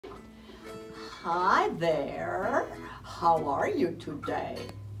Hi there. How are you today?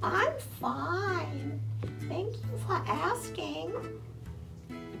 I'm fine. Thank you for asking.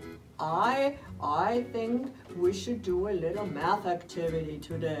 I think we should do a little math activity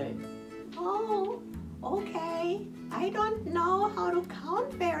today. Oh, okay. I don't know how to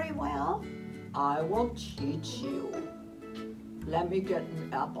count very well. I will teach you. Let me get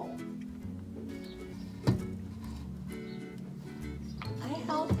an apple. I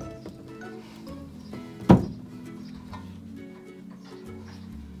help.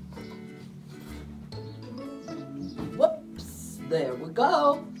 Whoops, there we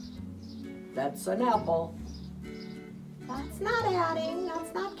go. That's an apple. That's not adding,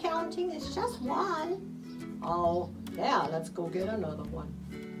 that's not counting, it's just one. Oh, yeah, let's go get another one.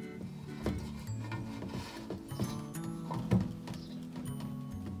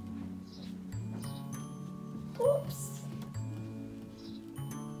 Oops.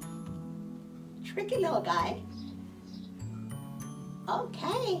 Tricky little guy.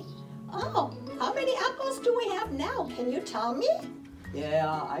 Okay. Oh, how many apples do we have now? Can you tell me?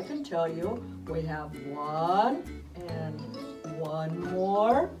 Yeah, I can tell you. We have one and one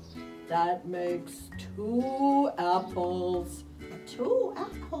more. That makes 2 apples. 2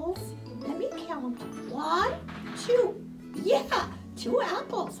 apples? Let me count. 1, 2. Yeah, 2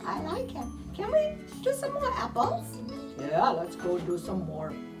 apples. I like it. Can we do some more apples? Yeah, let's go do some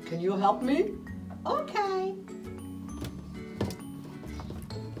more. Can you help me? Okay.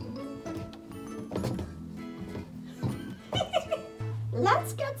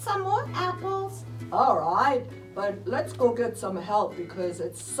 Let's get some more apples. All right, but let's go get some help because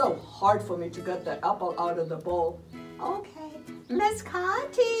it's so hard for me to get the apple out of the bowl. Okay. Miss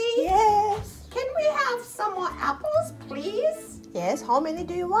Connie? Yes. Can we have some more apples, please? Yes, how many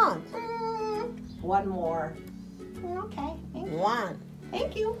do you want? One more. Okay. Thank you. 1.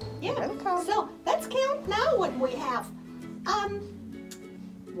 Thank you. Yeah. Welcome. So let's count now what we have.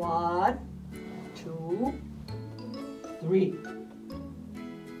 1, 2, 3.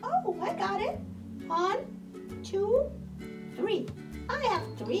 Oh, I got it. 1, 2, 3. I have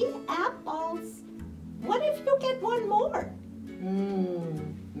 3 apples. What if you get one more?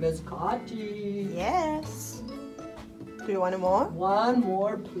 Miss Cotty. Yes. Do you want more? One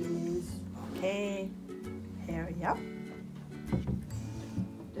more, please. Okay. Here we go.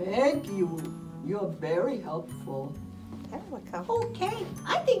 Thank you. You're very helpful. You're welcome. Okay,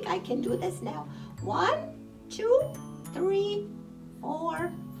 I think I can do this now. 1, 2, 3,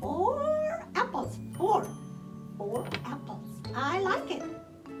 4. 4 apples. 4 apples. I like it.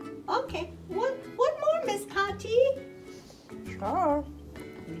 Okay, one more, Miss Connie. Sure.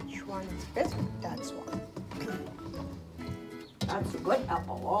 Which one is best? That's one. That's a good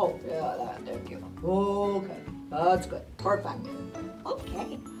apple. Oh, yeah, thank you. Okay, that's good. Perfect.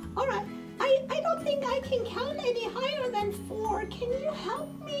 Okay, all right. I don't think I can count any higher than 4. Can you help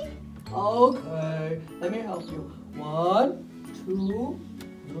me? Okay, let me help you. 1, 2,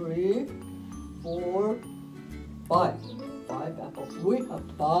 3, 4, 5. 5 apples. We have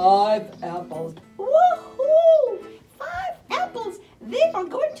 5 apples. Woohoo! 5 apples. They are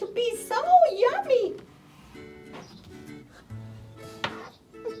going to be so yummy.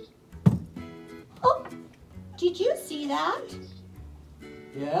 Oh, did you see that?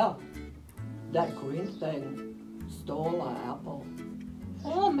 Yeah, that green thing stole our apple.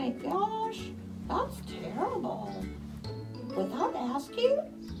 Oh my gosh, that's terrible. Without asking?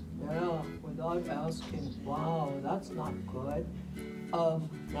 Yeah, without asking. Wow, that's not good.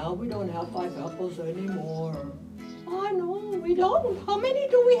 Now we don't have 5 apples anymore. Oh no, we don't. How many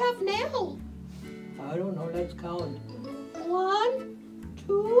do we have now? I don't know, let's count. 1,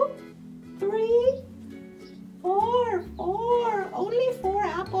 2, 3, 4. Only 4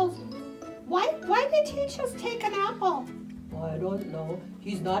 apples. Why did he just take an apple? I don't know.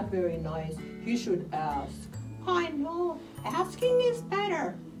 He's not very nice. He should ask. I know. Asking is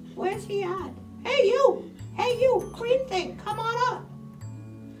better. Where's he at? Hey you! Hey you! Green thing, come on up.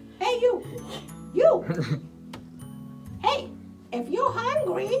 Hey you! You! Hey, if you're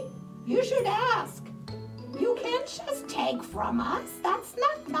hungry, you should ask. You can't just take from us. That's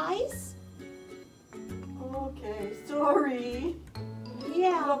not nice. Okay, sorry. You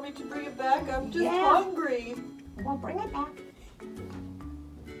Yeah. want me to bring it back? I'm just Yeah. hungry. Well, bring it back.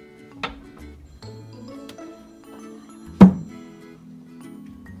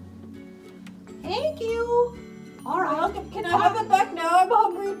 Thank you. All right. Well, can I have it back now? I'm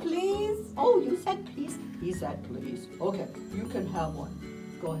hungry, please. Oh, you said please. He said please. Okay, you can have one.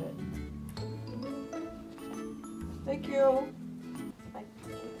 Go ahead. Thank you.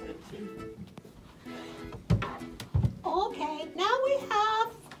 Okay, now we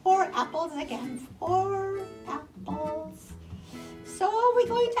have 4 apples again. 4 apples. So are we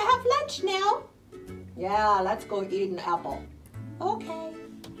going to have lunch now? Yeah, let's go eat an apple. Okay.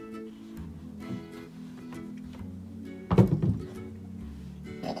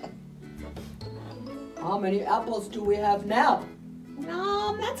 How many apples do we have now?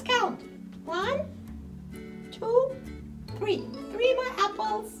 Let's count. 1, 2, 3. 3 more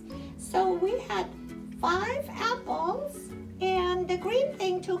apples. So we had 5 apples, and the green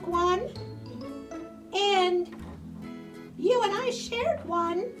thing took 1, and you and I shared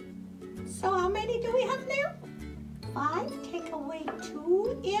 1. So how many do we have now? 5 take away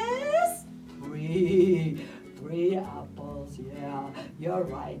 2 is 3. 3 apples, yeah, you're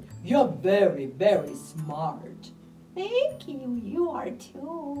right. You're very, very smart. Thank you. You are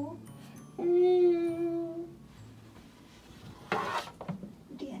too.